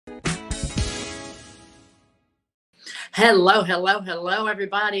Hello, hello, hello,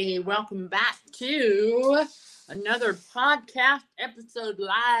 everybody. Welcome back to another podcast episode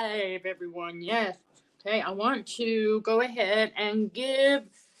live, everyone. Yes. Okay, I want to go ahead and give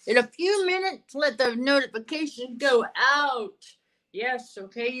it a few minutes, let the notification go out. Yes,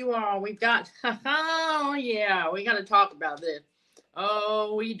 okay, you all. We've got, oh, yeah, we got to talk about this.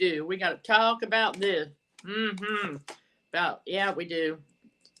 Oh, we do. We got to talk about this. Yeah, we do.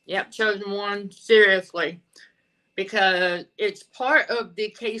 Yep, chosen one, seriously, because it's part of the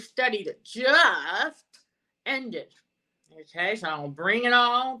case study that just ended. Okay, so I'll bring it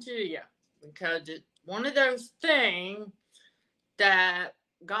all to you because it's one of those things that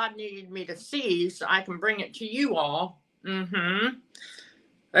God needed me to see so I can bring it to you all.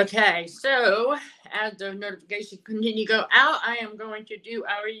 Okay, so as the notifications continue to go out, I am going to do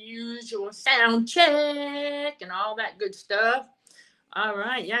our usual sound check and all that good stuff. All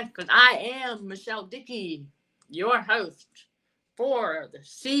right, yes, because I am Michelle Dickey, your host for the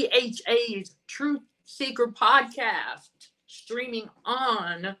CHA's Truth Seeker podcast, streaming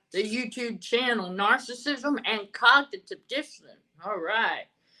on the YouTube channel Narcissism and Cognitive Dissonance. All right.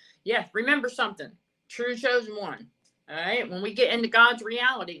 Yes, remember something. True chosen one. All right. When we get into God's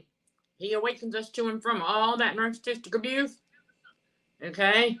reality, He awakens us to and from all that narcissistic abuse.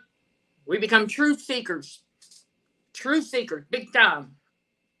 Okay. We become truth seekers. Truth seekers, big time.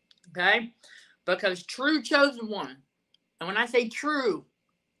 Okay. Because true chosen one. And when I say true,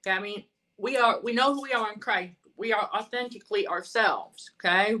 okay, I mean, we know who we are in Christ. We are authentically ourselves.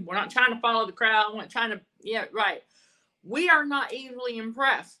 Okay. We're not trying to follow the crowd. We're not trying to, yeah, right. We are not easily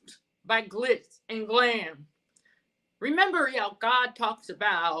impressed by glitz and glam. Remember, God talks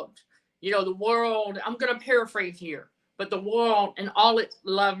about, the world. I'm going to paraphrase here, but the world and all its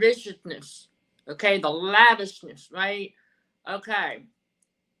lavishness. Okay. The lavishness, right? Okay.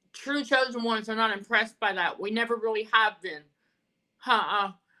 True chosen ones are not impressed by that. We never really have been.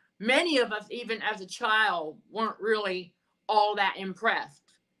 Many of us, even as a child, weren't really all that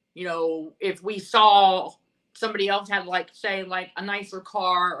impressed. If we saw somebody else had, say, a nicer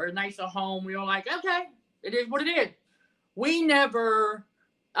car or a nicer home, we were like, okay, it is what it is. We never,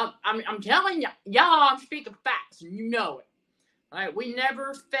 I'm telling y'all, I'm speaking facts, and you know it. All right, we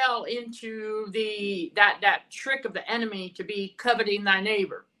never fell into that trick of the enemy to be coveting thy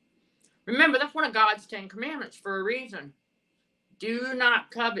neighbor. Remember, that's one of God's 10 commandments for a reason. Do not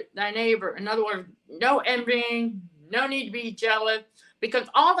covet thy neighbor. In other words, no envying, no need to be jealous, because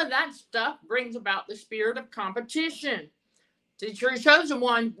all of that stuff brings about the spirit of competition. The true chosen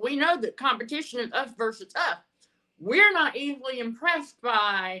one, we know that competition is us versus us. We're not easily impressed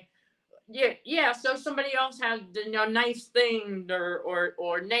by, so somebody else has nice things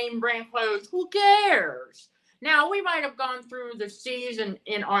or name brand clothes. Who cares? Now, we might have gone through the season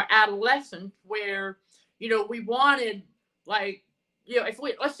in our adolescence where, we wanted, if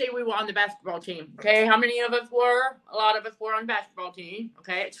let's say we were on the basketball team, okay? How many of us were? A lot of us were on the basketball team,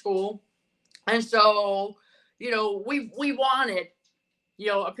 okay, at school. And so, we wanted,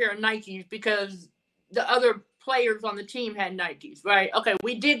 a pair of Nikes because the other players on the team had Nikes, right? Okay,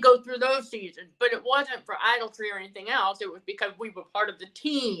 we did go through those seasons, but it wasn't for idolatry or anything else. It was because we were part of the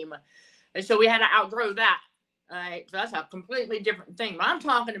team. And so we had to outgrow that. All right, so that's a completely different thing. But I'm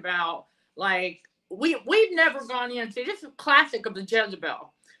talking about, we've never gone in. See, this is classic of the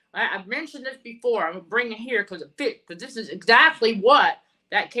Jezebel. I've mentioned this before. I'm going to bring it here because it fits. Because this is exactly what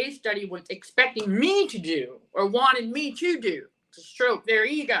that case study was expecting me to do or wanted me to do, to stroke their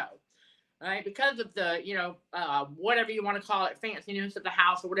ego. All right, because of the, whatever you want to call it, fanciness of the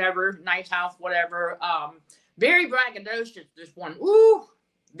house or whatever, nice house, whatever. Very braggadocious, this one. Ooh,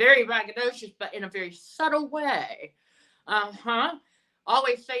 very braggadocious, but in a very subtle way.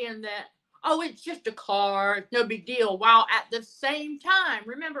 Always saying that, oh, it's just a car, it's no big deal. While at the same time,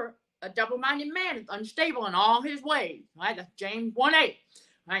 remember, a double-minded man is unstable in all his ways. Right? That's James 1:8.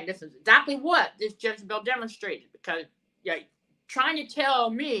 Right? This is exactly what this Jezebel demonstrated, because trying to tell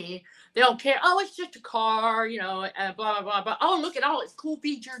me they don't care. Oh, it's just a car, blah, blah, blah. But, oh, look at all its cool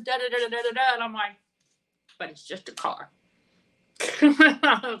features, da-da-da-da-da-da. And I'm like, but it's just a car.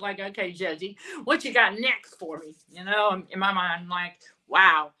 I was like, okay, Jezzy, what you got next for me? In my mind, like,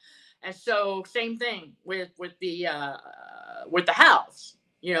 wow. And so, same thing with the house.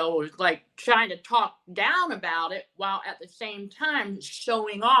 It was like trying to talk down about it while at the same time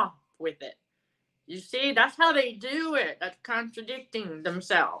showing off with it. You see, that's how they do it. That's contradicting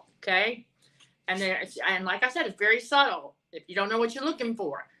themselves, okay? And like I said, it's very subtle if you don't know what you're looking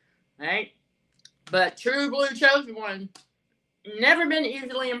for, right? But true blue chosen one, never been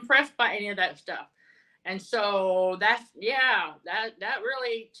easily impressed by any of that stuff. And so that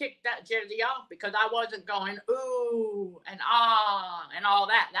really ticked that Jersey off, because I wasn't going ooh and ah and all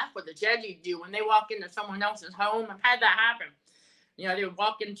that. That's what the Jerseys do when they walk into someone else's home. I've had that happen. They would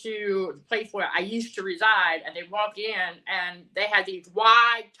walk into the place where I used to reside, and they walk in, and they had these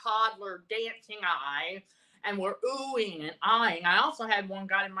wide toddler dancing eyes, and were oohing and eyeing. I also had one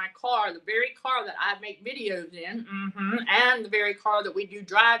got in my car, the very car that I make videos in, and the very car that we do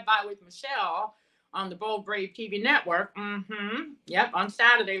Drive By with Michelle on the Bold Brave TV network. Yep, on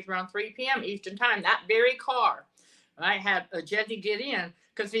Saturdays around 3 p.m. Eastern time. That very car. I had a Jersey get in.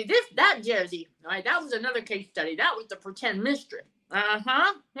 Because see, that Jersey, right, that was another case study. That was the pretend mistress.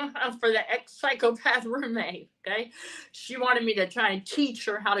 For the ex-psychopath roommate. Okay. She wanted me to try and teach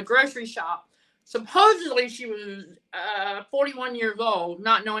her how to grocery shop. Supposedly she was 41 years old,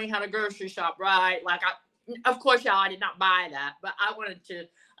 not knowing how to grocery shop, right? Like, of course, y'all, I did not buy that, but I wanted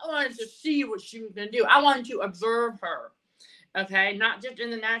to see what she was going to do. I wanted to observe her, okay? Not just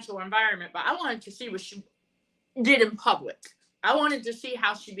in the natural environment, but I wanted to see what she did in public. I wanted to see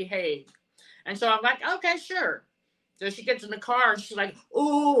how she behaved. And so I'm like, okay, sure. So she gets in the car, and she's like,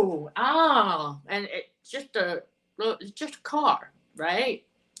 ooh, and it's just a car, right?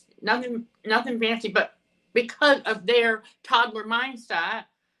 Nothing fancy, but because of their toddler mindset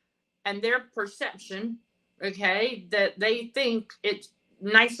and their perception, okay, that they think it's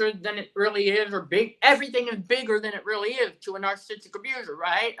nicer than it really is, or big. Everything is bigger than it really is to a narcissistic abuser,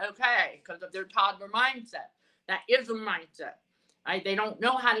 right? Okay, because of their toddler mindset. That is a mindset. Right? They don't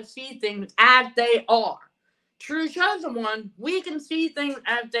know how to see things as they are. True chosen one, we can see things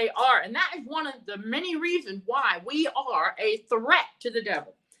as they are. And that is one of the many reasons why we are a threat to the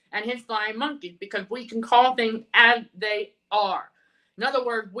devil and his flying monkeys, because we can call things as they are. In other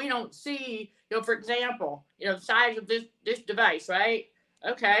words, we don't see, for example, the size of this device, right?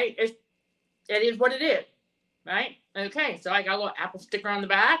 Okay, it is what it is, right? Okay, so I got a little Apple sticker on the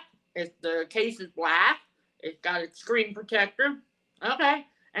back. The case is black. It's got a screen protector. Okay.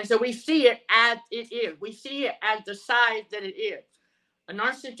 And so we see it as it is. We see it as the size that it is. A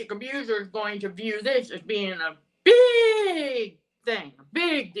narcissistic abuser is going to view this as being a big thing, a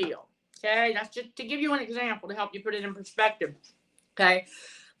big deal. Okay. That's just to give you an example to help you put it in perspective. Okay.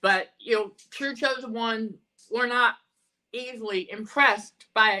 But, true chosen one, we're not easily impressed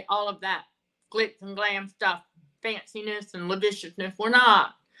by all of that glitz and glam stuff, fanciness and lasciviousness. We're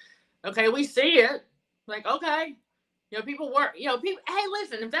not. Okay. We see it. Like, okay. People work, people, hey,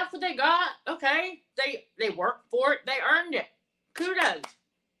 listen, if that's what they got, okay, they worked for it, they earned it. Kudos,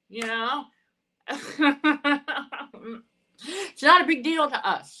 It's not a big deal to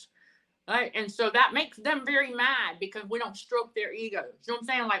us, right? And so that makes them very mad, because we don't stroke their egos. You know what I'm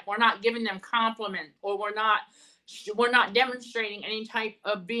saying? Like, we're not giving them compliments, or we're not demonstrating any type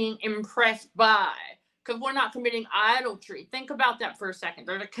of being impressed by, because we're not committing idolatry. Think about that for a second.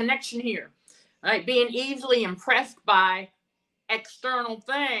 There's a connection here. Right, being easily impressed by external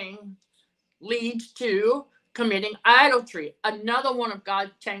things leads to committing idolatry. Another one of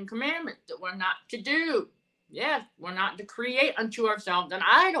God's 10 commandments that we're not to do. Yes, we're not to create unto ourselves an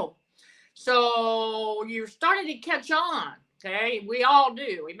idol. So you're starting to catch on. Okay, we all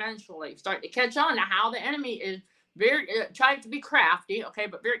do eventually start to catch on to how the enemy is very trying to be crafty. Okay,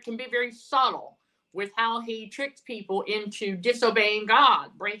 but can be very subtle with how he tricks people into disobeying God,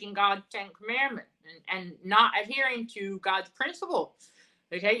 breaking God's 10 commandments, and not adhering to God's principles.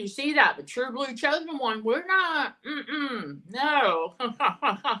 Okay, you see that. The true blue chosen one, we're not, no.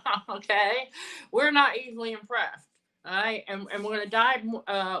 Okay, we're not easily impressed. All right, and we're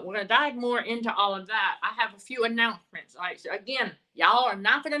gonna dive more into all of that. I have a few announcements. All right, so again, y'all are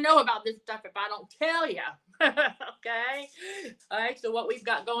not gonna know about this stuff if I don't tell you. Okay, all right. So what we've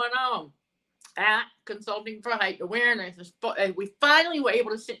got going on at Consulting for Heightened Awareness, we finally were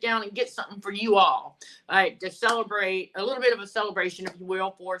able to sit down and get something for you all, right, to celebrate, a little bit of a celebration, if you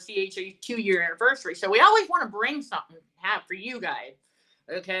will, for CHA's 2-year anniversary. So we always want to bring something to have for you guys,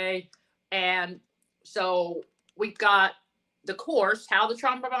 okay? And so we've got the course, How the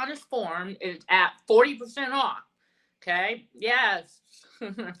Trauma Bond is Formed, is at 40% off, okay? Yes,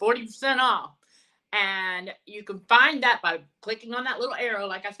 40% off. And you can find that by clicking on that little arrow.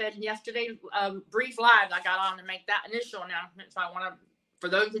 Like I said in yesterday's brief live, I got on to make that initial announcement. So I want to, for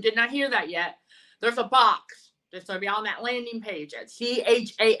those who did not hear that yet, there's a box that's going to be on that landing page at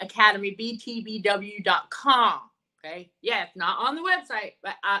CHAacademybtbw.com. Okay. Yes, not on the website,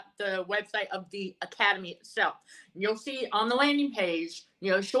 but at the website of the academy itself. And you'll see on the landing page,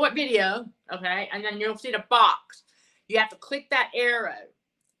 short video. Okay. And then you'll see the box. You have to click that arrow.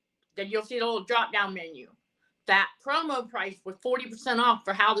 Then you'll see the little drop-down menu. That promo price with 40% off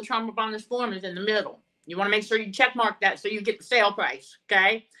for How the Trauma Bond is Formed is in the middle. You want to make sure you check mark that so you get the sale price.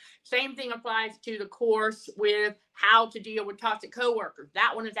 Okay. Same thing applies to the course with how to deal with toxic coworkers.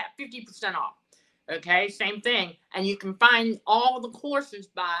 That one is at 50% off. Okay, same thing. And you can find all the courses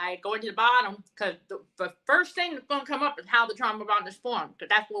by going to the bottom, because the first thing that's going to come up is how the trauma bond is formed, because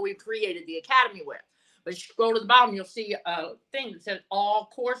that's what we created the academy with. But you scroll to the bottom, you'll see a thing that says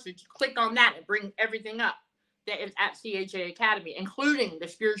all courses. You click on that and bring everything up that is at CHA Academy, including the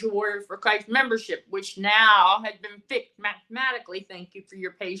Spiritual Warriors for Christ membership, which now has been fixed mathematically. Thank you for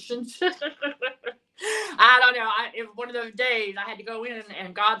your patience. I don't know. It was one of those days I had to go in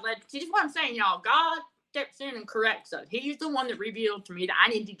and God led. See, this is what I'm saying, y'all. God steps in and corrects us. He's the one that revealed to me that I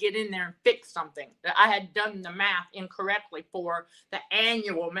need to get in there and fix something, that I had done the math incorrectly for the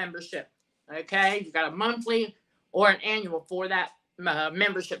annual membership. Okay, you got a monthly or an annual for that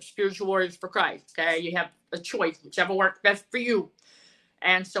membership, Spiritual Warriors for Christ. Okay, you have a choice, whichever works best for you.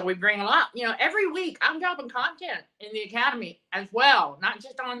 And so we bring a lot, every week I'm dropping content in the academy as well, not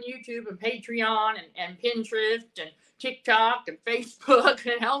just on YouTube and Patreon and Pinterest and TikTok and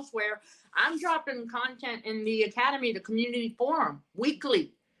Facebook and elsewhere. I'm dropping content in the academy, the community forum,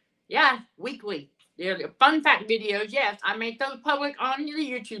 weekly. Yeah, weekly. The fun fact videos, yes, I make those public on the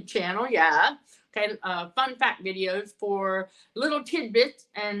YouTube channel, yeah. Okay, fun fact videos for little tidbits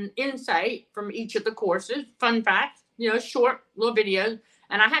and insight from each of the courses. Fun facts, short little videos.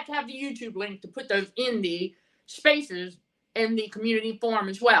 And I have to have the YouTube link to put those in the spaces in the community forum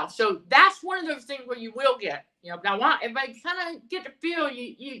as well. So that's one of those things where you will get, I want everybody kind of get the feel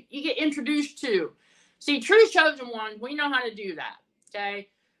you get introduced to. See, true chosen ones, we know how to do that. Okay.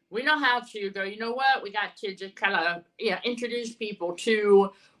 We know how to go, you know what? We got to just kind of introduce people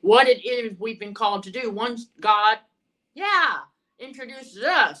to what it is we've been called to do. Once God, introduces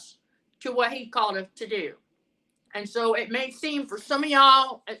us to what he called us to do. And so it may seem for some of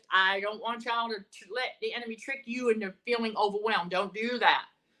y'all, I don't want y'all to let the enemy trick you into feeling overwhelmed. Don't do that.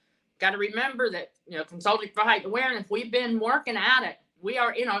 Got to remember that, Consulting for Heightened Awareness, we've been working at it. We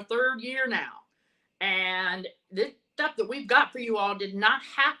are in our 3rd year now. And this stuff that we've got for you all did not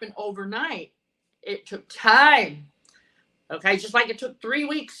happen overnight. It took time. Okay, just like it took 3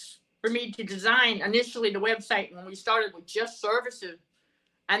 weeks for me to design initially the website when we started with just services.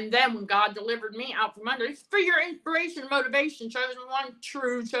 And then when God delivered me out from under, it's for your inspiration, motivation, chosen one,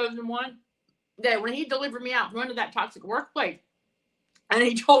 true chosen one, that when he delivered me out from under that toxic workplace, and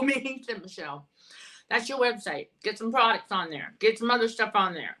he told me, he said, Michelle, that's your website. Get some products on there. Get some other stuff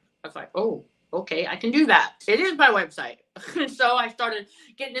on there. I was like, oh, okay, I can do that. It is my website. So I started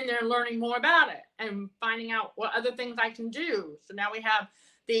getting in there and learning more about it and finding out what other things I can do. So now we have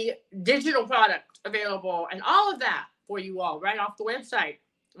the digital product available and all of that for you all right off the website.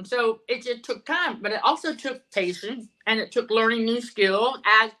 And so it just took time, but it also took patience, and it took learning new skills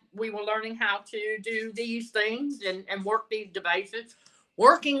as we were learning how to do these things and work these devices,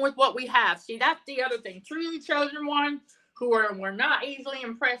 working with what we have. See, that's the other thing. Truly chosen ones we're not easily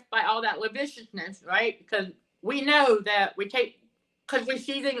impressed by all that lasciviousness, right? Because we know that because we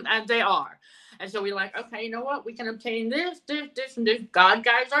see things as they are. And so we're like, okay, you know what? We can obtain this, and this. God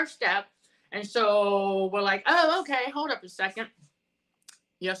guides our steps. And so we're like, oh, okay, hold up a second.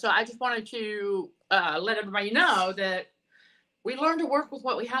 So I just wanted to let everybody know that we learn to work with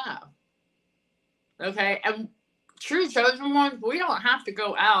what we have. Okay. And true chosen ones, we don't have to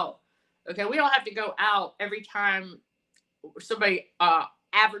go out. Okay. We don't have to go out every time somebody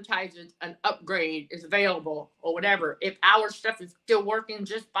advertises an upgrade is available or whatever. If our stuff is still working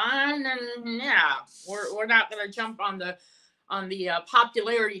just fine, then we're not going to jump on the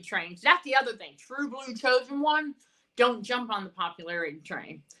popularity train. So that's the other thing. True blue chosen one, don't jump on the popularity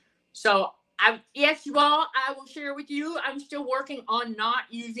train. So yes, you all, I will share with you, I'm still working on not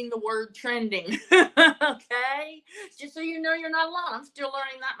using the word trending. Okay? Just so you know you're not alone. I'm still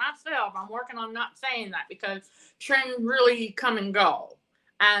learning that myself. I'm working on not saying that because trends really come and go.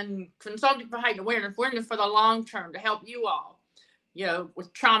 And Consulting for Heightened Awareness, we're in it for the long term to help you all,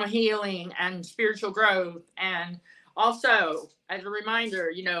 with trauma healing and spiritual growth. And also, as a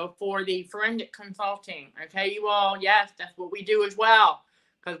reminder, for the forensic consulting, okay, you all, yes, that's what we do as well.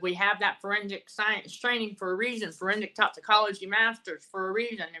 Because we have that forensic science training for a reason, forensic toxicology masters for a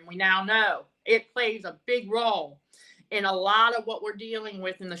reason. And we now know it plays a big role in a lot of what we're dealing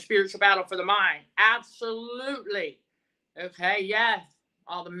with in the spiritual battle for the mind. Absolutely. Okay, yes.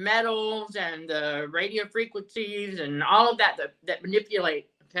 All the metals and the radio frequencies and all of that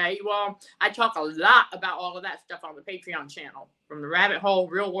manipulate. Okay, you all, I talk a lot about all of that stuff on the Patreon channel, from the rabbit hole,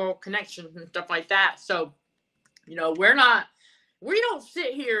 real world connections and stuff like that. So, we don't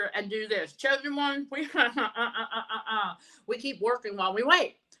sit here and do this. Chosen ones, we keep working while we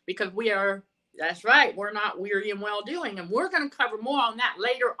wait, because we are That's right. We're not weary in well doing. And we're going to cover more on that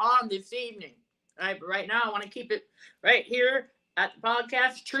later on this evening. All right. But right now, I want to keep it right here at the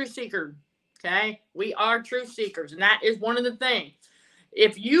podcast, Truth Seeker. Okay. We are truth seekers. And that is one of the things.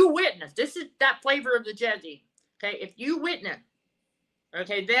 If you witness, this is that flavor of the Jezzy. Okay. If you witness,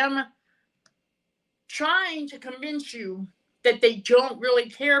 okay, them trying to convince you that they don't really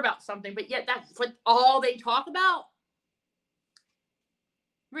care about something, but yet that's what all they talk about.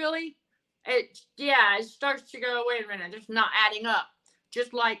 Really? It starts to go, wait a minute, it's not adding up.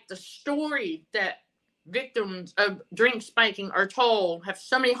 Just like the story that victims of drink spiking are told have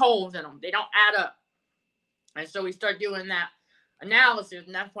so many holes in them, they don't add up. And so we start doing that analysis,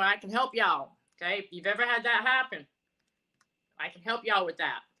 and that's why I can help y'all. Okay, if you've ever had that happen, I can help y'all with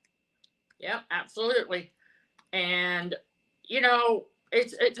that. Yep, absolutely. And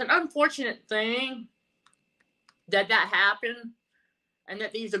it's an unfortunate thing that happened, and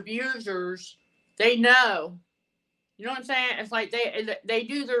that these abusers, they know. You know what I'm saying? It's like they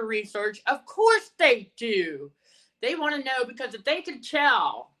do their research. Of course they do. They want to know, because if they can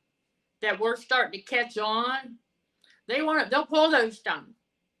tell that we're starting to catch on, they'll pull those stunts.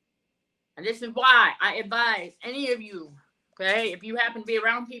 And this is why I advise any of you, okay, if you happen to be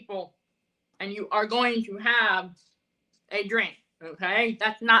around people and you are going to have a drink, okay,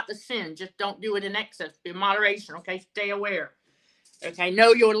 that's not the sin. Just don't do it in excess. Be in moderation, okay? Stay aware. Okay,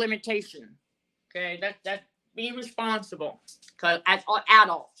 know your limitation. Okay, that's be responsible. Because as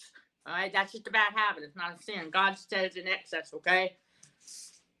adults, all right, that's just a bad habit. It's not a sin. God says in excess. Okay.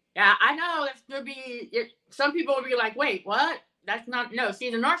 Yeah, I know that's gonna be. Some people will be like, "Wait, what? That's not no."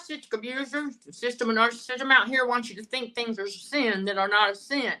 See, the narcissistic abusers, the system of narcissism out here wants you to think things are sin that are not a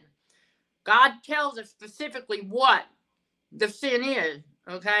sin. God tells us specifically what the sin is.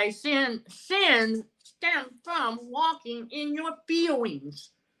 Okay, sin stems from walking in your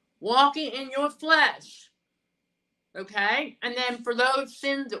feelings, walking in your flesh. Okay, and then for those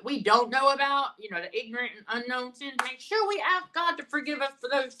sins that we don't know about, the ignorant and unknown sins, make sure we ask God to forgive us for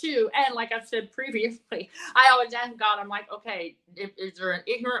those too. And like I said previously, I always ask God, I'm like, okay, is there an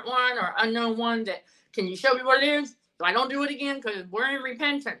ignorant one or unknown one that can you show me what it is so I don't do it again? Because we're in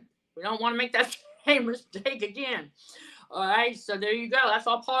repentance. We don't want to make that same mistake again. All right, so there you go. That's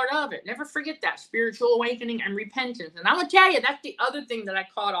all part of it. Never forget that spiritual awakening and repentance. And I'm gonna tell you, that's the other thing that I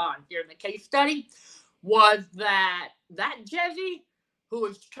caught on here in the case study, was that Jezzy, who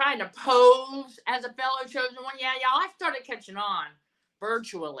was trying to pose as a fellow chosen one, y'all, I started catching on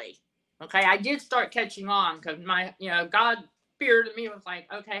virtually. Okay, I did start catching on because my, God spirit of me was like,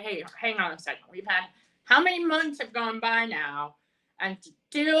 okay, hey, hang on a second. We've had, how many months have gone by now and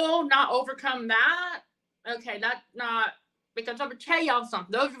still not overcome that? Okay, that's not, because I'm going to tell y'all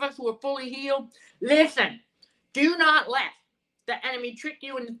something. Those of us who are fully healed, listen, do not let the enemy trick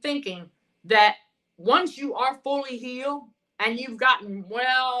you into thinking that once you are fully healed and you've gotten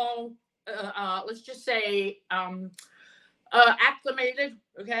let's just say acclimated,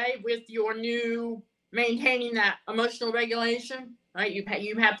 okay, with your new maintaining that emotional regulation, right?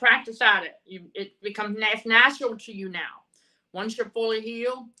 You've had practice at it. It becomes natural to you now. Once you're fully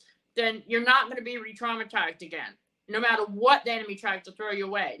healed, then you're not going to be re-traumatized again. No matter what the enemy tries to throw you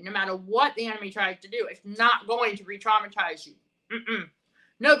away, no matter what the enemy tries to do, it's not going to re-traumatize you.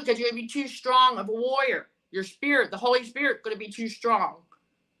 No, because you're going to be too strong of a warrior. Your spirit, the Holy Spirit, is going to be too strong.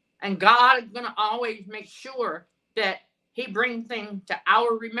 And God is going to always make sure that he brings things to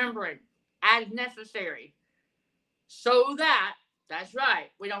our remembrance as necessary. So that's right,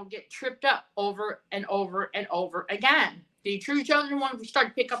 we don't get tripped up over and over and over again. The true chosen ones, we start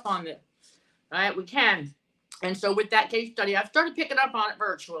to pick up on this. All right, we can. And so with that case study, I started picking up on it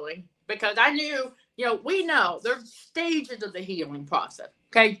virtually because I knew, we know there's stages of the healing process.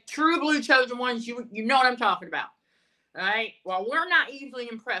 Okay, true blue chosen ones, you know what I'm talking about. All right, well, we're not easily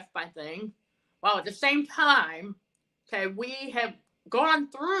impressed by things. While at the same time, okay, we have gone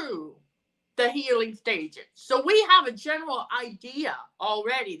through the healing stages. So we have a general idea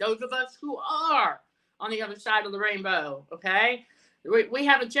already, those of us who are on the other side of the rainbow, okay? We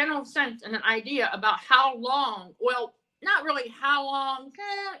have a general sense and an idea about how long, well, not really how long,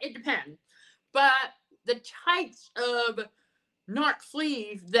 it depends, but the types of narc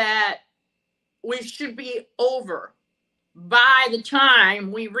fleas that we should be over by the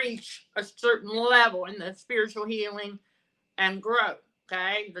time we reach a certain level in the spiritual healing and growth.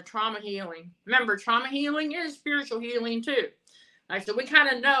 Okay, the trauma healing. Remember, trauma healing is spiritual healing too. Right, so we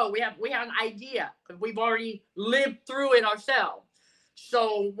kind of know, we have an idea because we've already lived through it ourselves.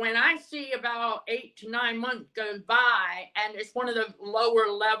 So when I see about 8 to 9 months goes by and it's one of the lower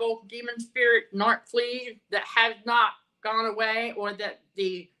level demon spirit narc fleas that has not gone away, or that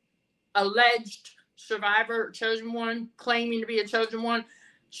the alleged survivor, chosen one, claiming to be a chosen one,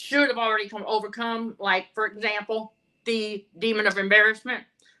 should have already overcome, like, for example, the demon of embarrassment.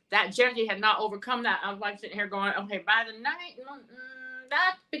 That Jesse had not overcome that. I was like sitting here going, okay, by the night,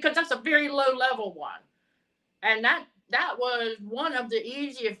 because that's a very low level one. And that was one of the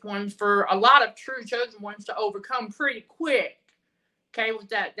easiest ones for a lot of true chosen ones to overcome pretty quick. Okay, with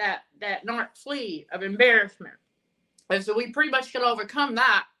that narc flea of embarrassment. And so we pretty much could overcome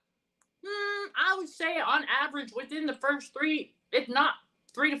that. I would say on average within the first 3, if not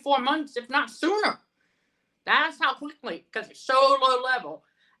 3 to 4 months, if not sooner. That's how quickly, because it's so low level.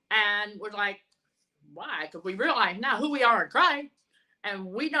 And we're like, why? Because we realize now who we are in Christ, and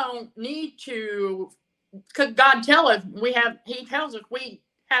we don't need to, because God tells us He tells us we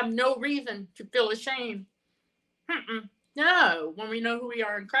have no reason to feel ashamed. No, when we know who we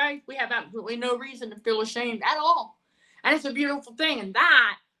are in Christ, we have absolutely no reason to feel ashamed at all. And it's a beautiful thing. And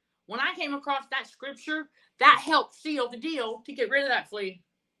that, when I came across that scripture, that helped seal the deal to get rid of that flea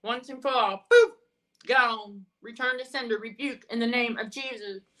once and for all. Boop, gone. Return to sender, rebuke in the name of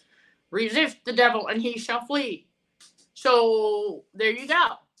Jesus. Resist the devil and he shall flee. So there you go.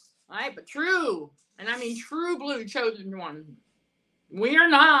 All right, but true, and I mean true blue chosen one. We are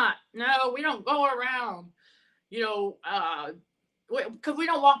not. No, we don't go around, because we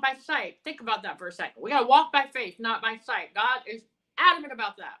don't walk by sight. Think about that for a second. We got to walk by faith, not by sight. God is adamant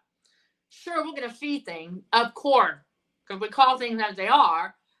about that. Sure, we're going to see things, of course, because we call things as they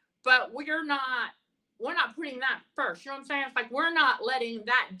are, but we're not putting that first. You know what I'm saying? It's like we're not letting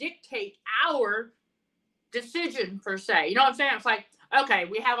that dictate our decision, per se. You know what I'm saying? It's like, okay,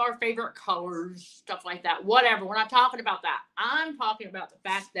 we have our favorite colors, stuff like that, whatever. We're not talking about that. I'm talking about the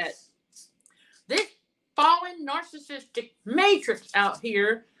fact that this fallen narcissistic matrix out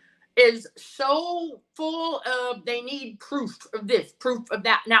here is so full of, they need proof of this, proof of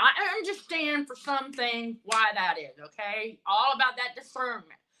that. Now, I understand for some things why that is, okay? All about that discernment.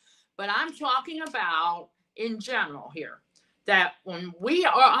 But I'm talking about in general here, that when we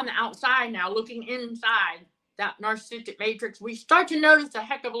are on the outside now looking inside that narcissistic matrix, we start to notice a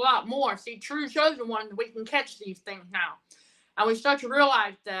heck of a lot more. See, true chosen ones, we can catch these things now. And we start to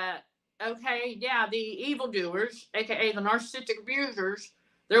realize that, okay, yeah, the evildoers, aka the narcissistic abusers,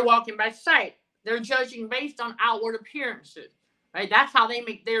 they're walking by sight. They're judging based on outward appearances, right? That's how they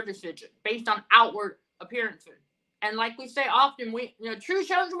make their decision, based on outward appearances. And like we say often, true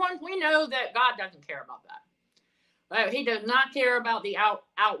chosen ones, we know that God doesn't care about that. Right? He does not care about the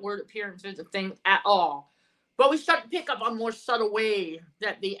outward appearances of things at all. But we start to pick up on more subtle ways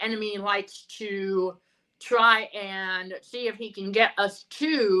that the enemy likes to try and see if he can get us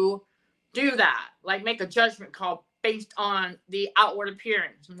to do that, like make a judgment call based on the outward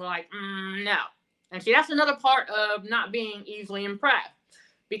appearance. And we're like, no. And see, that's another part of not being easily impressed,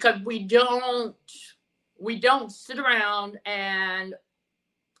 because we don't sit around and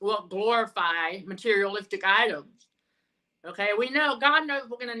glorify materialistic items. Okay, we know God knows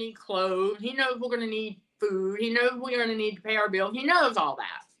we're going to need clothes. He knows we're going to need food. He knows we're going to need to pay our bills. He knows all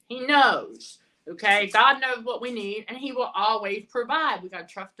that. He knows. Okay, God knows what we need, and He will always provide. We got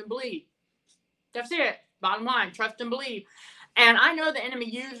to trust and believe. That's it. Bottom line, trust and believe. And I know the enemy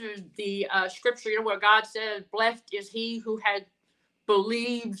uses the scripture, where God says, "Blessed is he who has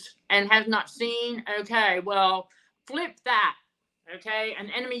believes and has not seen." Okay, well, flip that. Okay,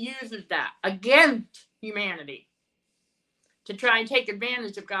 an enemy uses that against humanity to try and take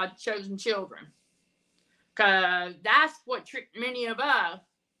advantage of God's chosen children, because that's what tricked many of us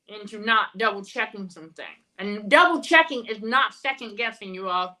into not double checking something. And double checking is not second guessing you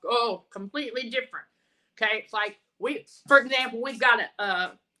off. Oh, completely different. Okay, it's like for example, we've got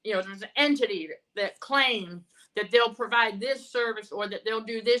there's an entity that claims that they'll provide this service or that they'll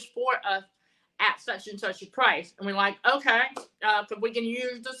do this for us at such and such a price. And we're like, okay, because we can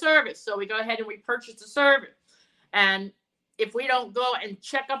use the service. So we go ahead and we purchase the service. And if we don't go and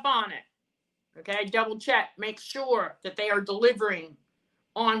check up on it, okay, double check, make sure that they are delivering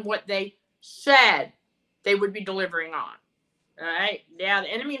on what they said they would be delivering on. All right? Yeah, the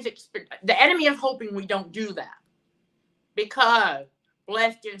enemy is hoping we don't do that. Because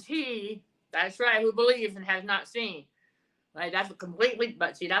blessed is he, that's right, who believes and has not seen. Right?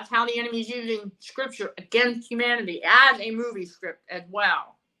 But see, that's how the enemy is using scripture against humanity as a movie script as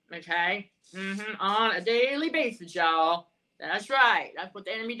well. Okay? On a daily basis, y'all. That's right. That's what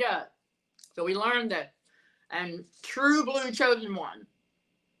the enemy does. So we learned that. And true blue chosen ones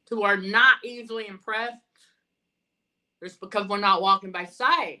who are not easily impressed, it's because we're not walking by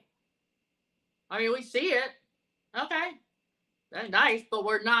sight. I mean, we see it. Okay. That's nice, but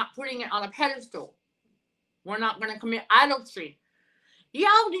we're not putting it on a pedestal. We're not going to commit idolatry.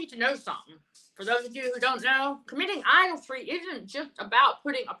 y'all need to know something. For those of you who don't know, committing idolatry isn't just about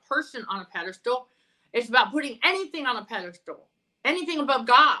putting a person on a pedestal. It's about putting anything on a pedestal, anything above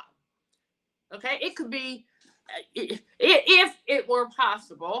God. Okay, it could be, if it were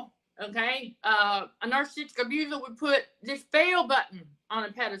possible. Okay, a narcissistic abuser would put this fail button on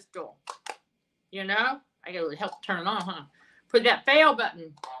a pedestal. You know, I gotta help turn it on, huh? Put that fail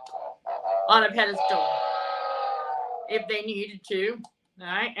button on a pedestal if they needed to. All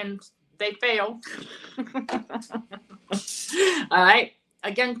right, and they failed. All right,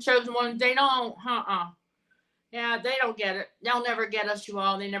 against chosen ones, they don't. Yeah, they don't get it. They'll never get us, you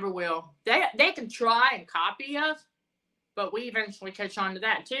all. They never will. They can try and copy us, but we eventually catch on to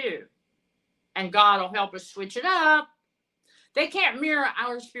that too. And God will help us switch it up. They can't mirror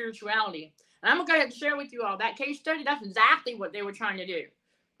our spirituality. And I'm going to go ahead and share with you all that case study. That's exactly what they were trying to do.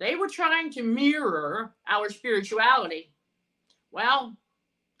 They were trying to mirror our spirituality. Well,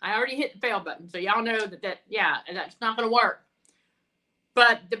 I already hit the fail button, so y'all know that's not going to work.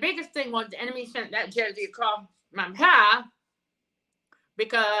 But the biggest thing was the enemy sent that Jezzy across my path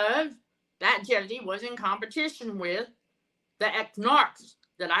because that Jezzy was in competition with the ex-narcs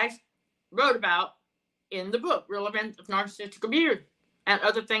that I wrote about in the book, Real Events of Narcissistic Abuse, and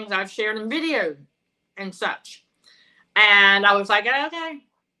other things I've shared in videos and such. And I was like, okay,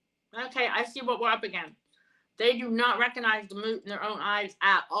 I see what we're up against. They do not recognize the moot in their own eyes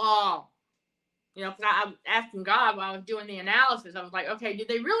at all. You know, because I was asking God while I was doing the analysis, I was like, okay, did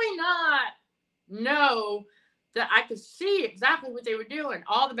they really not know that I could see exactly what they were doing?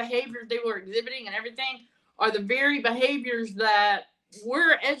 All the behaviors they were exhibiting and everything are the very behaviors that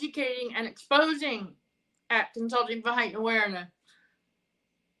we're educating and exposing at Consulting for Heightened Awareness.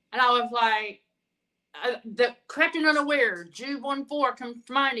 And I was like, the correct and unaware, Jude 1:4 comes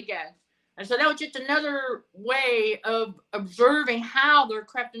to mind again. And so that was just another way of observing how they're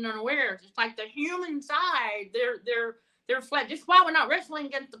crept and unaware. It's like the human side, they're flesh. This is why we're not wrestling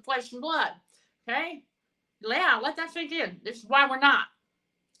against the flesh and blood. Okay? Yeah, let that sink in. This is why we're not.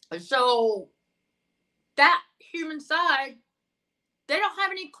 So that human side, they don't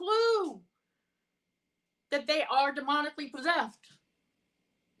have any clue that they are demonically possessed.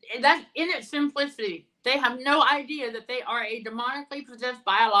 And that's in its simplicity. They have no idea that they are a demonically possessed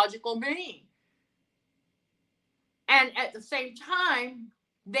biological being. And at the same time,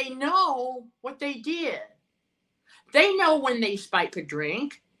 they know what they did. They know when they spiked a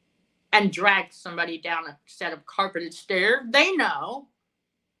drink and dragged somebody down a set of carpeted stairs. They know.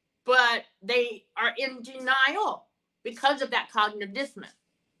 But they are in denial because of that cognitive dissonance.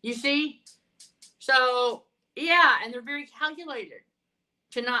 You see? So, yeah, and they're very calculated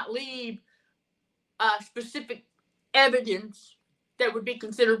to not leave specific evidence that would be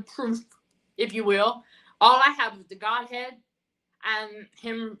considered proof, if you will. All I have is the Godhead and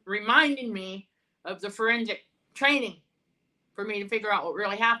him reminding me of the forensic training for me to figure out what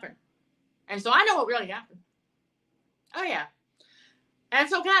really happened. And so I know what really happened. Oh, yeah. And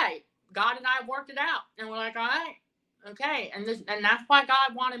it's okay. God and I worked it out. And we're like, all right, okay. And that's why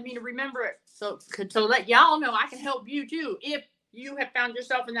God wanted me to remember it. So let y'all know I can help you too if you have found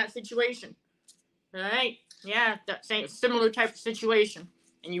yourself in that situation. All right? Yeah, that same similar type of situation.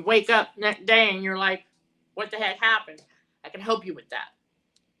 And you wake up next day and you're like, what the heck happened? I can help you with that.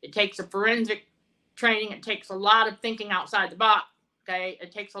 It takes a forensic training. It takes a lot of thinking outside the box. Okay?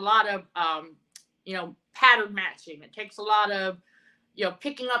 It takes a lot of, pattern matching. It takes a lot of,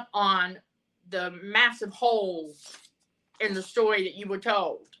 picking up on the massive holes in the story that you were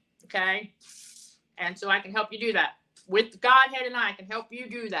told. Okay? And so I can help you do that. With Godhead and I can help you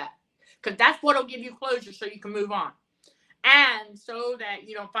do that. Because that's what will give you closure so you can move on. And so that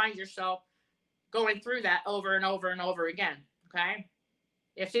you don't find yourself going through that over and over and over again. Okay?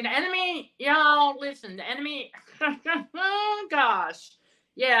 See, the enemy, y'all, listen, the enemy, oh gosh.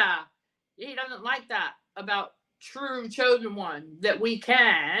 Yeah. He doesn't like that about true chosen one, that we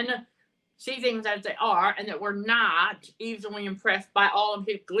can see things as they are and that we're not easily impressed by all of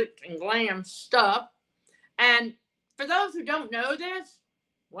his glitz and glam stuff. And for those who don't know this,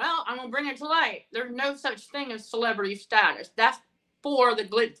 well, I'm going to bring it to light. There's no such thing as celebrity status. That's for the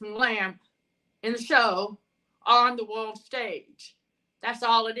glitz and glam in the show on the world stage. That's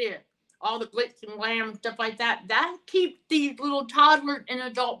all it is. All the glitz and glam, stuff like that. That keeps these little toddlers and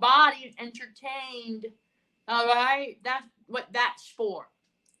adult bodies entertained. All right? That's what that's for.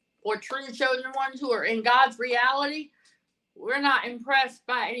 For true chosen ones who are in God's reality, we're not impressed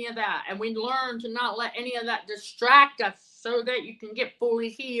by any of that. And we learn to not let any of that distract us so that you can get fully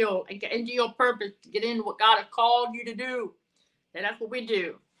healed and get into your purpose, to get into what God has called you to do. And that's what we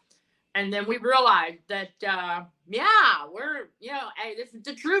do. And then we realized that, yeah, we're, hey, this is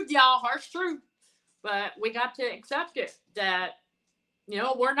the truth, y'all, harsh truth. But we got to accept it that,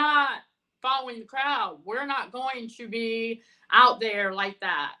 we're not following the crowd. We're not going to be out there like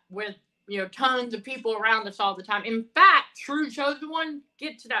that with, tons of people around us all the time. In fact, true chosen ones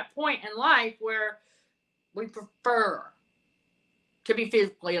get to that point in life where we prefer to be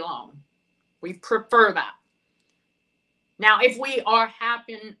physically alone. We prefer that. Now, if we are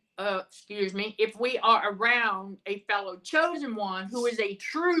if we are around a fellow chosen one who is a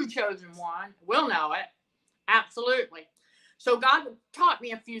true chosen one, we'll know it. Absolutely. So God taught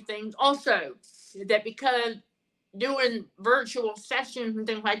me a few things also, that because doing virtual sessions and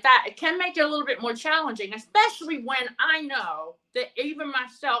things like that, it can make it a little bit more challenging, especially when I know that even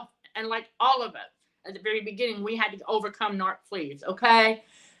myself and like all of us at the very beginning, we had to overcome narc fleas, okay?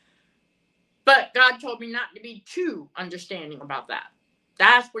 But God told me not to be too understanding about that.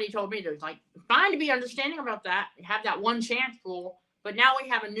 That's what he told me to. Like, fine to be understanding about that. You have that one chance rule, but now we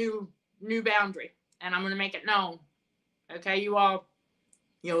have a new boundary, and I'm going to make it known. Okay, you all,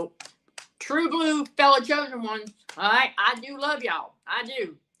 true blue fellow chosen ones, all right? I do love y'all. I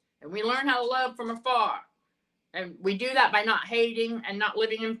do. And we learn how to love from afar. And we do that by not hating and not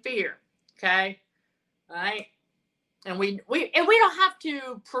living in fear. Okay? All right? And we don't have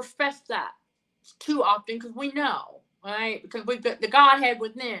to profess that too often, because we know, right? Because we've got the Godhead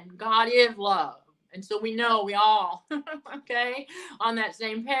within. God is love. And so we know we all, okay, on that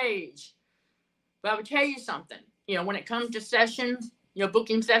same page. But I would tell you something, when it comes to sessions,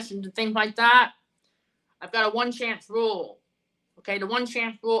 booking sessions and things like that, I've got a one chance rule. Okay, the one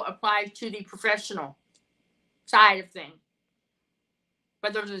chance rule applies to the professional side of things.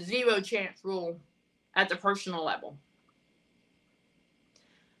 But there's a zero chance rule at the personal level.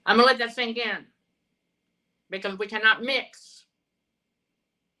 I'm going to let that sink in, because we cannot mix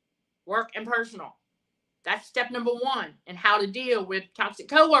work and personal. That's step number one in how to deal with toxic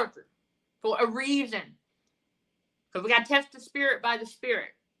coworkers, for a reason. Because we got to test the spirit by the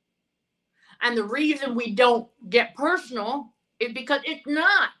spirit. And the reason we don't get personal is because it's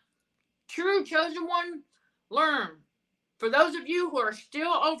not. True chosen one, learn. For those of you who are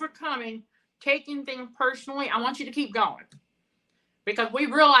still overcoming taking things personally, I want you to keep going. Because we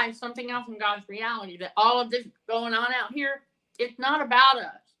realize something else in God's reality, that all of this going on out here, it's not about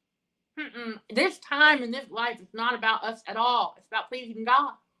us. This time in this life is not about us at all. It's about pleasing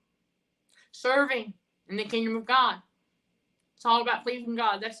God. Serving in the kingdom of God. It's all about pleasing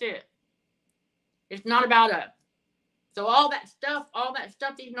God. That's it. It's not about us. So all that stuff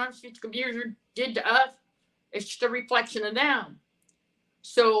these narcissistic abusers did to us, it's just a reflection of them.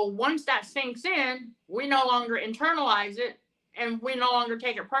 So once that sinks in, we no longer internalize it, and we no longer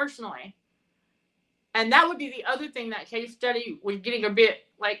take it personally. And that would be the other thing that case study was getting a bit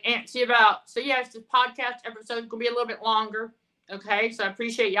like antsy about. So yes, this podcast episode is going to be a little bit longer. Okay, so I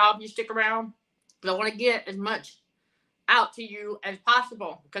appreciate y'all if you stick around. But I want to get as much out to you as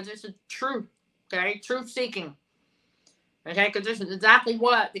possible, because this is truth. Okay, truth seeking. Okay, because this is exactly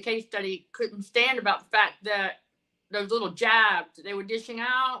what the case study couldn't stand about the fact that those little jabs that they were dishing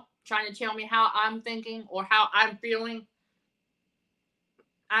out, trying to tell me how I'm thinking or how I'm feeling.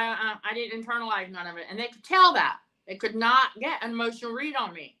 I didn't internalize none of it. And they could tell that. They could not get an emotional read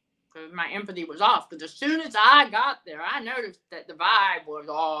on me, because my empathy was off. Because as soon as I got there, I noticed that the vibe was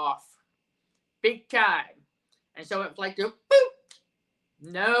off. Big time. And so it's like, boop,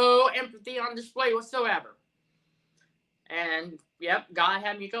 no empathy on display whatsoever. And, yep, God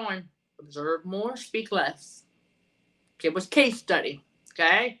had me going, observe more, speak less. It was case study,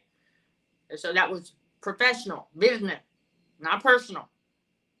 okay? And so that was professional, business, not personal.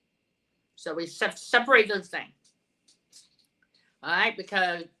 So we separate those things. All right?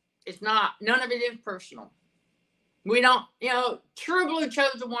 Because it's not, none of it is personal. We don't, true blue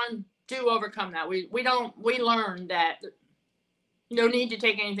chosen ones do overcome that. We learn that no need to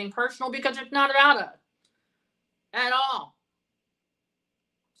take anything personal, because it's not about us at all.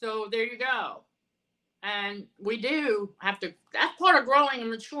 So there you go. And we do have to, that's part of growing and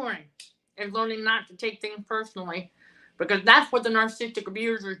maturing, is learning not to take things personally, because that's what the narcissistic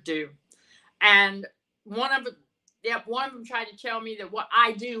abusers do. And one of them tried to tell me that what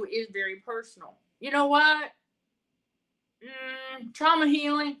I do is very personal. You know what? Trauma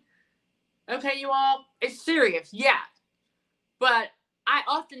healing. Okay, you all, it's serious, yeah. But I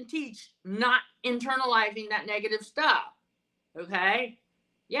often teach not internalizing that negative stuff. Okay?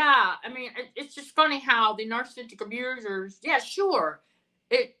 Yeah, I mean, it's just funny how the narcissistic abusers, yeah, sure,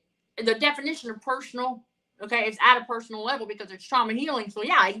 the definition of personal, okay, it's at a personal level because it's trauma healing. So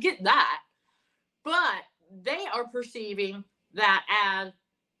yeah, I get that. But they are perceiving that as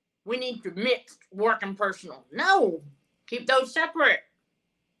we need to mix work and personal. No, keep those separate.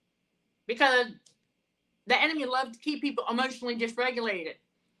 Because the enemy loves to keep people emotionally dysregulated.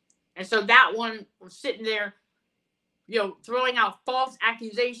 And so that one was sitting there, throwing out false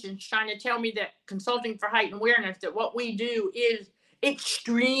accusations, trying to tell me that Consulting for Heightened Awareness, that what we do is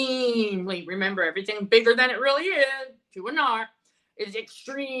extremely, remember, everything bigger than it really is, to a not, is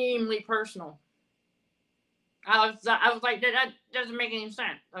extremely personal. I was like, that doesn't make any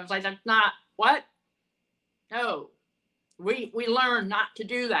sense. I was like, that's not, what? No. We learn not to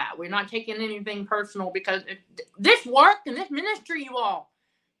do that. We're not taking anything personal, because this work and this ministry, you all,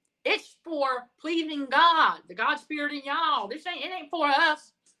 it's for pleasing God, the God Spirit in y'all. It ain't for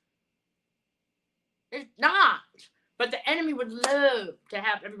us. It's not. But the enemy would love to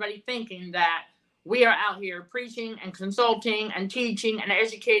have everybody thinking that we are out here preaching and consulting and teaching and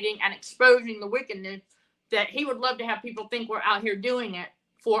educating and exposing the wickedness, that he would love to have people think we're out here doing it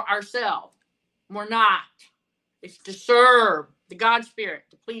for ourselves. We're not. It's to serve the God Spirit,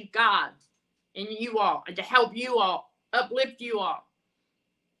 to please God in you all, and to help you all, uplift you all.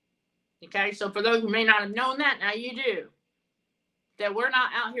 Okay, so for those who may not have known that, now you do. That we're not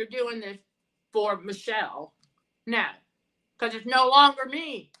out here doing this for Michelle. No, because it's no longer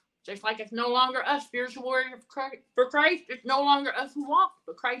me. Just like it's no longer us, spiritual warriors for Christ. It's no longer us who walk,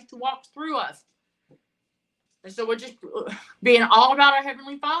 but Christ who walks through us. And so we're just being all about our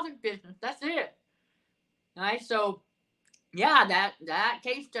Heavenly Father's business. That's it. All right, so yeah, that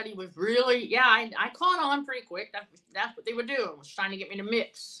case study was really, I caught on pretty quick. That's what they were doing, was trying to get me to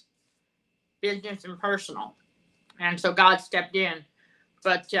mix business and personal. And so God stepped in.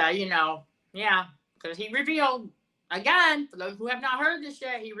 But, because he revealed, again, for those who have not heard this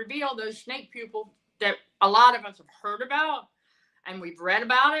yet, he revealed those snake pupils that a lot of us have heard about and we've read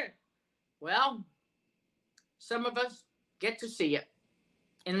about it. Well, some of us get to see it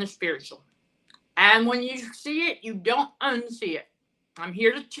in the spiritual. And when you see it, you don't unsee it. I'm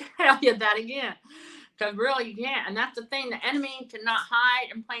here to tell you that again. Because really, you can't. And that's the thing. The enemy cannot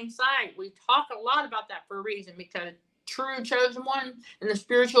hide in plain sight. We talk a lot about that for a reason. Because true chosen one in the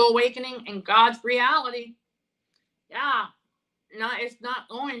spiritual awakening and God's reality, it's not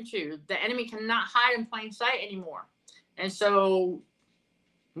going to. The enemy cannot hide in plain sight anymore. And so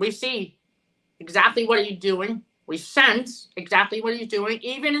we see exactly what he's doing. We sense exactly what he's doing,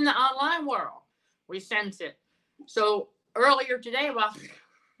 even in the online world. We sense it. So earlier today, while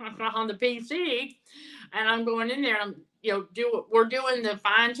on the PC, and I'm going in there, and we're doing the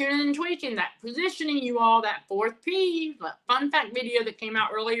fine tuning and tweaking, that positioning, you all, that 4th P, that fun fact video that came out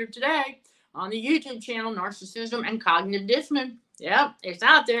earlier today on the YouTube channel, Narcissism and Cognitive Dissonance. Yep, it's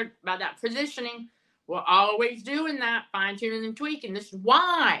out there about that positioning. We're always doing that, fine tuning and tweaking. This is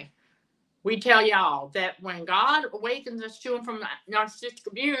why we tell y'all that when God awakens us to and from narcissistic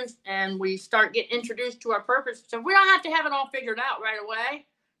abuse, and we start getting introduced to our purpose, so we don't have to have it all figured out right away.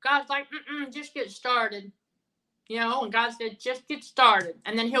 God's like, just get started. And God said, just get started.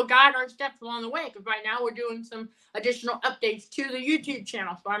 And then he'll guide our steps along the way. Because right now we're doing some additional updates to the YouTube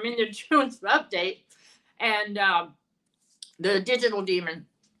channel. So I'm in there doing some updates. And the digital demon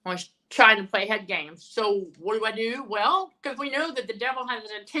was trying to play head games. So what do? Well, because we know that the devil has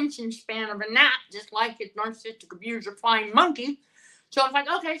an attention span of a gnat, just like his narcissistic abuser flying monkey. So it's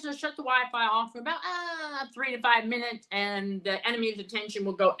like, okay, so shut the Wi-Fi off for about 3 to 5 minutes, and the enemy's attention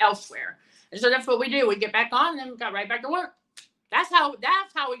will go elsewhere. And so that's what we do. We get back on, and then we got right back to work. That's how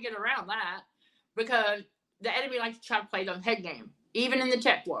we get around that, because the enemy likes to try to play those head games, even in the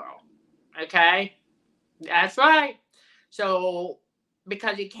tech world. Okay, that's right. So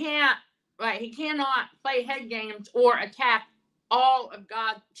because he cannot play head games or attack all of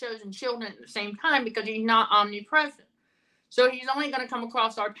God's chosen children at the same time, because he's not omnipresent. So he's only going to come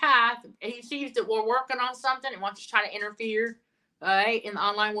across our path. He sees that we're working on something and wants to try to interfere. Right? In the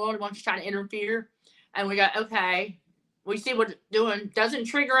online world, he wants to try to interfere. And we go, okay, we see what it's doing. Doesn't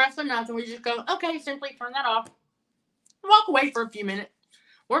trigger us or nothing. We just go, okay, simply turn that off. Walk away for a few minutes.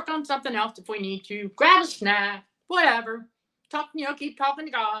 Work on something else if we need to. Grab a snack, whatever. Talk, keep talking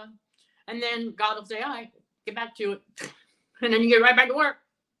to God. And then God will say, all right, get back to it. And then you get right back to work.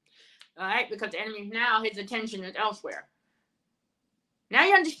 All right? Because the enemy now, his attention is elsewhere. Now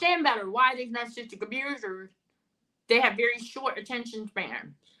you understand better why these narcissistic abusers, they have very short attention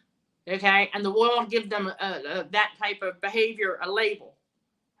span. Okay? And the world gives them that type of behavior a label.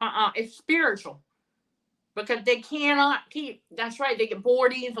 It's spiritual. Because they cannot keep, that's right, they get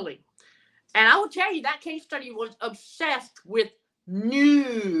bored easily. And I will tell you, that case study was obsessed with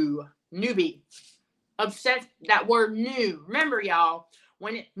newbie. Obsessed, that word new. Remember, y'all,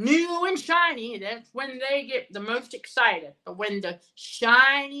 when it's new and shiny, that's when they get the most excited. But when the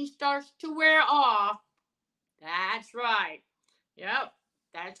shiny starts to wear off, that's right. Yep.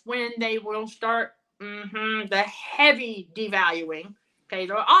 That's when they will start the heavy devaluing. Okay,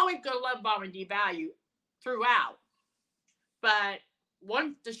 they're always going to love bomb and devalue throughout. But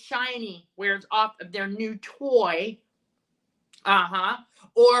once the shiny wears off of their new toy,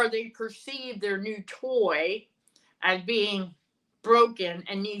 or they perceive their new toy as being broken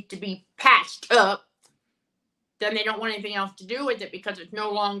and needs to be patched up, then they don't want anything else to do with it because it's no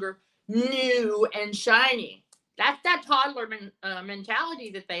longer new and shiny. That's that toddler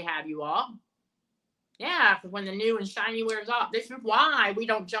mentality that they have, you all. Yeah, because when the new and shiny wears off, this is why we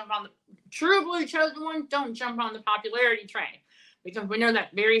don't jump on the true blue chosen ones. Don't jump on the popularity train, because we know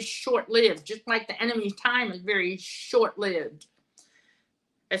that very short-lived. Just like the enemy's time is very short-lived,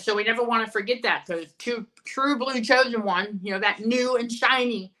 and so we never want to forget that, because true blue chosen one, that new and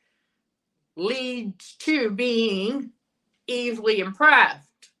shiny leads to being easily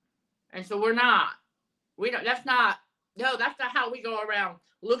impressed, and so we're not. We don't. That's not how we go around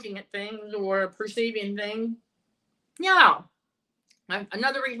looking at things or perceiving things. No.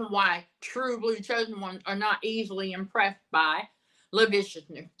 Another reason why true blue chosen ones are not easily impressed by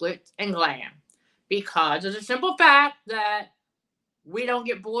lasciviousness, glitz, and glam, because of the simple fact that we don't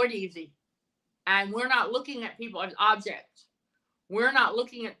get bored easy, and we're not looking at people as objects. We're not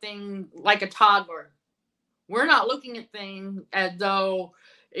looking at things like a toddler. We're not looking at things as though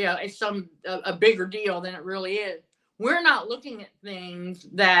it's a bigger deal than it really is. We're not looking at things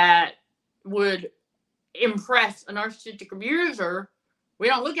that would impress a narcissistic abuser. We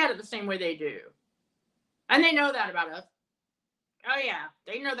don't look at it the same way they do. And they know that about us. Oh yeah,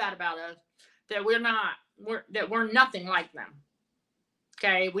 they know that about us. That we're nothing like them.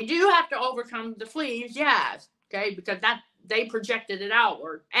 Okay, we do have to overcome the fleas, yes. Okay, because they projected it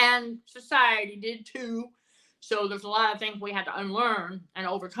outward. And society did too. So there's a lot of things we had to unlearn and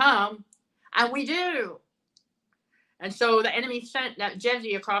overcome. And we do. And so the enemy sent that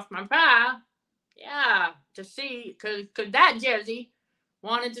Jezzy across my path, to see, because that Jezzy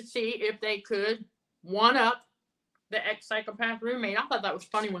wanted to see if they could one-up the ex-psychopath roommate. I thought that was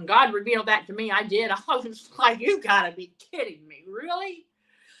funny. When God revealed that to me, I did. I was like, you gotta be kidding me. Really?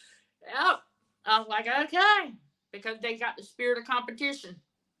 Yep. I was like, okay. Because they got the spirit of competition.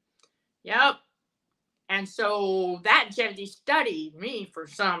 Yep. And so that Jezzy studied me for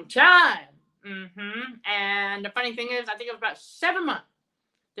some time. And the funny thing is, I think it was about 7 months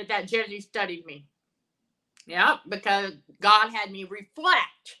that Jezzy studied me. Yep, because God had me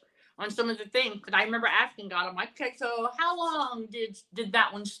reflect on some of the things. Because I remember asking God, I'm like, okay, so how long did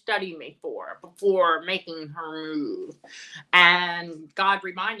that one study me for before making her move? And God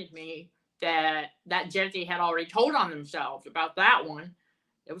reminded me that Jezzy had already told on themselves about that one.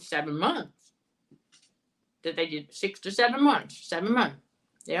 It was 7 months that they did. 6 to 7 months. 7 months.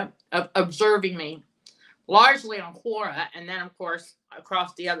 Yep, of observing me, largely on Quora, and then of course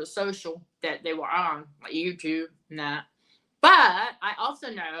across the other social that they were on, like YouTube and that. But I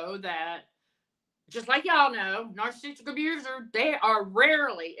also know that, just like y'all know, narcissistic abusers, they are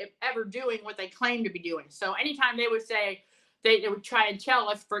rarely, if ever, doing what they claim to be doing. So anytime they would say, they would try and tell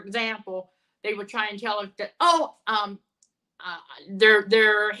us, for example, they would try and tell us that,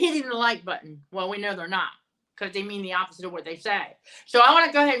 they're hitting the like button. Well, we know they're not, because they mean the opposite of what they say. So I want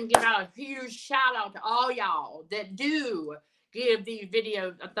to go ahead and give out a huge shout out to all y'all that do give these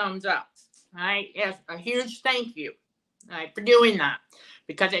videos a thumbs up. All right, yes, a huge thank you, all right, for doing that,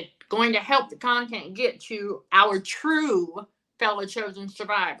 because it's going to help the content get to our true fellow chosen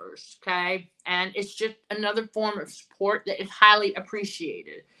survivors. Okay, and it's just another form of support that is highly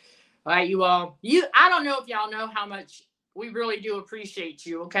appreciated. All right, you all. I don't know if y'all know how much we really do appreciate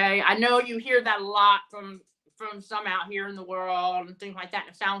you. Okay, I know you hear that a lot from some out here in the world and things like that.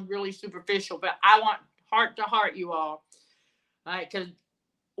 It sounds really superficial, but I want heart to heart, you all. All right, because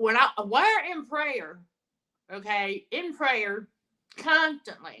we're in prayer, okay, in prayer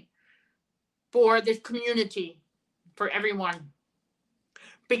constantly for this community, for everyone,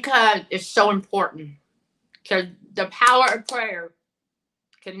 because it's so important. Because the power of prayer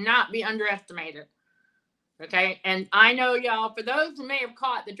cannot be underestimated. Okay, and I know y'all, for those who may have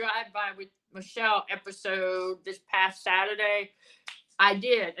caught the drive-by with Michelle episode this past Saturday, I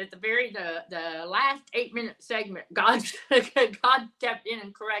did at the last 8-minute segment. God stepped in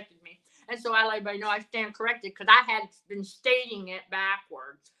and corrected me, and so I let everybody know I stand corrected, because I had been stating it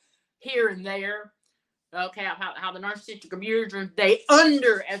backwards here and there. Okay, how the narcissistic abusers, they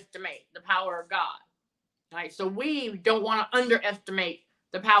underestimate the power of God. All right, so we don't want to underestimate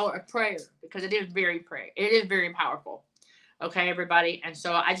the power of prayer, because it is very powerful. Okay, everybody. And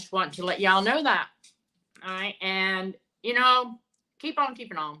so I just want to let y'all know that. All right. And, you know, keep on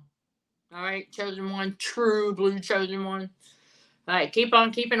keeping on. All right. Chosen one, true blue chosen one. All right. Keep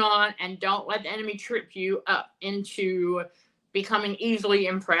on keeping on and don't let the enemy trip you up into becoming easily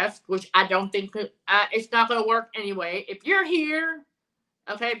impressed, which I don't think it's not going to work anyway. If you're here,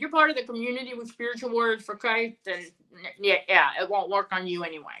 okay, if you're part of the community with Spiritual Words for Christ, then yeah, it won't work on you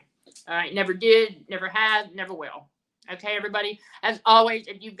anyway. All right. Never did, never has, never will. Okay, everybody. As always,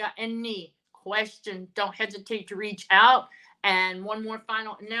 if you've got any questions, don't hesitate to reach out. And one more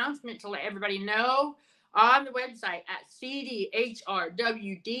final announcement to let everybody know on the website at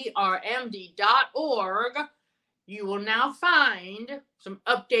cdhrwdrmd.org, you will now find some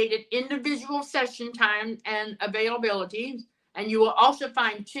updated individual session times and availabilities. And you will also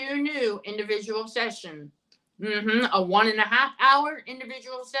find 2 new individual sessions. A 1.5 hour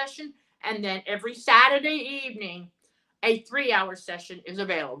individual session. And then every Saturday evening, a 3-hour session is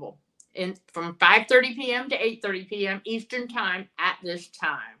available from 5:30 p.m. to 8:30 p.m. Eastern time at this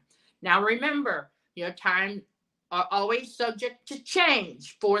time. Now remember, your time are always subject to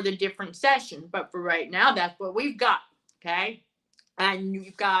change for the different sessions, but for right now, that's what we've got. Okay, and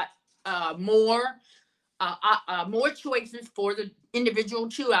you've got more choices for the individual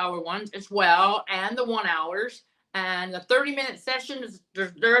 2-hour ones as well, and the 1 hours. And the 30-minute sessions,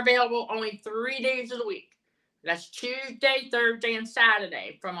 they're available only 3 days of the week. That's Tuesday, Thursday, and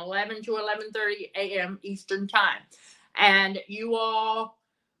Saturday from 11 to 11:30 a.m. Eastern time. And you all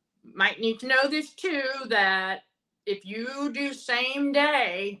might need to know this too, that if you do same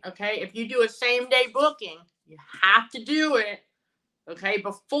day, okay, if you do a same day booking, you have to do it, okay,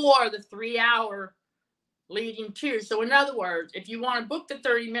 before the 3-hour leading to. So in other words, if you want to book the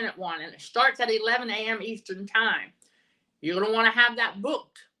 30-minute one and it starts at 11 a.m. Eastern time, you're going to want to have that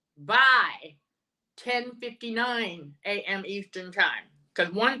booked by 10:59 a.m. Eastern time.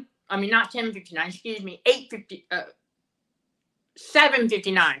 Because not 10:59, excuse me, 7:59,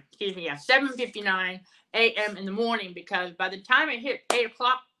 7:59 a.m. in the morning, because by the time it hits 8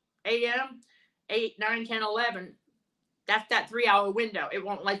 o'clock a.m., 8, 9, 10, 11, that's that 3-hour window. It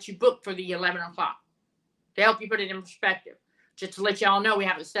won't let you book for the 11 o'clock. To help you put it in perspective. Just to let y'all know, we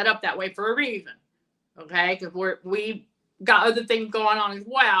have it set up that way for a reason. Okay? Because we got other things going on as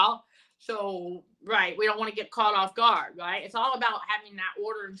well. So, right, we don't want to get caught off guard, right? It's all about having that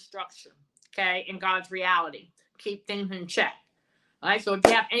order and structure, okay, in God's reality. Keep things in check. All right, so if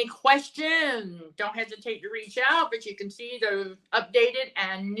you have any questions, don't hesitate to reach out, but you can see those updated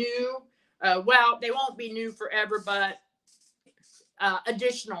and new. They won't be new forever, but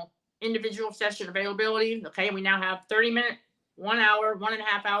additional individual session availability. Okay, we now have 30-minute, 1 hour,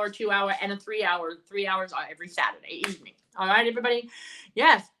 1.5 hour, 2 hour, and a 3 hour. 3 hours every Saturday evening. All right, everybody?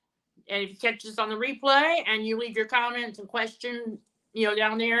 Yes. And if you catch this on the replay and you leave your comments and questions,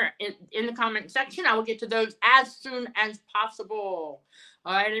 down there in the comment section, I will get to those as soon as possible.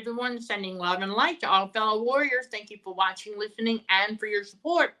 All right, everyone, sending love and light to all fellow warriors. Thank you for watching, listening, and for your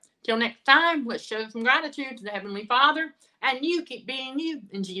support. Till next time, let's show some gratitude to the Heavenly Father, and you keep being you.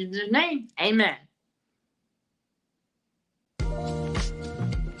 In Jesus' name, amen.